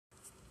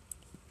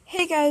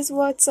Hey guys,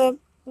 what's up?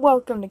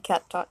 Welcome to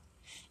Cat Talk.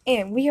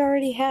 And we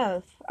already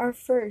have our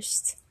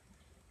first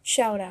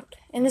shout out.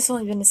 And it's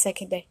only been the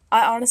second day.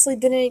 I honestly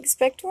didn't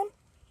expect one,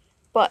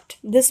 but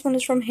this one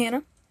is from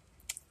Hannah.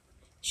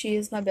 She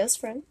is my best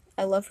friend.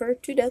 I love her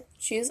to death.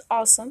 She is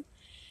awesome.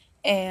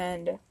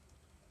 And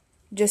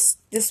just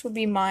this would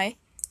be my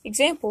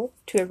example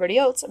to everybody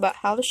else about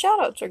how the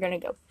shout outs are going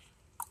to go.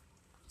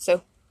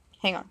 So,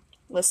 hang on.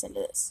 Listen to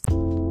this.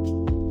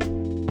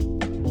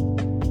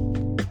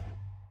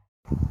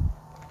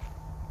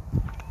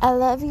 I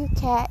love you,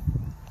 Kat,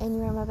 and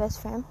you're my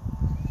best friend.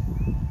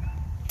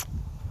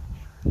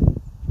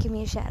 Give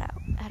me a shout out.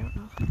 I don't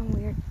know. I'm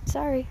weird.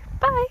 Sorry.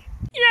 Bye.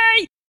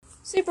 Yay!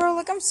 See, bro,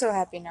 look, I'm so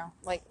happy now.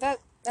 Like,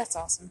 that's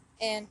awesome.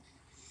 And,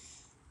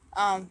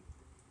 I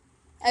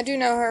do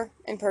know her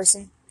in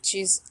person.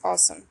 She's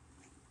awesome.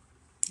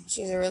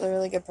 She's a really,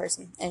 really good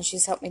person. And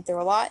she's helped me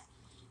through a lot.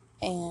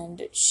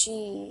 And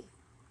she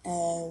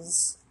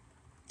has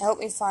helped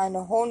me find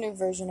a whole new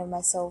version of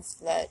myself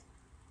that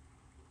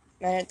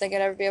I didn't think I'd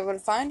ever be able to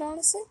find,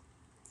 honestly.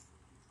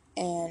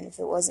 And if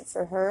it wasn't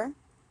for her,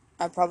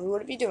 I probably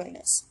wouldn't be doing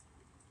this.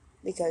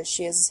 Because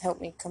she has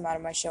helped me come out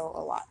of my shell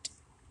a lot.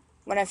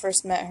 When I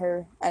first met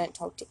her, I didn't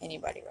talk to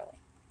anybody, really.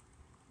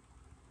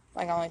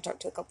 Like, I only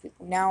talked to a couple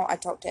people. Now, I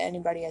talk to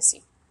anybody I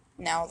see.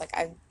 Now, like,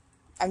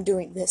 I'm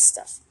doing this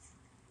stuff.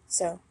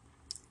 So,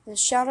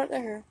 just shout out to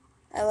her.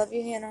 I love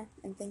you, Hannah,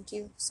 and thank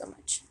you so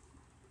much.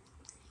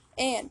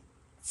 And,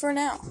 for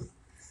now,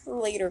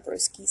 later,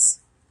 broskies.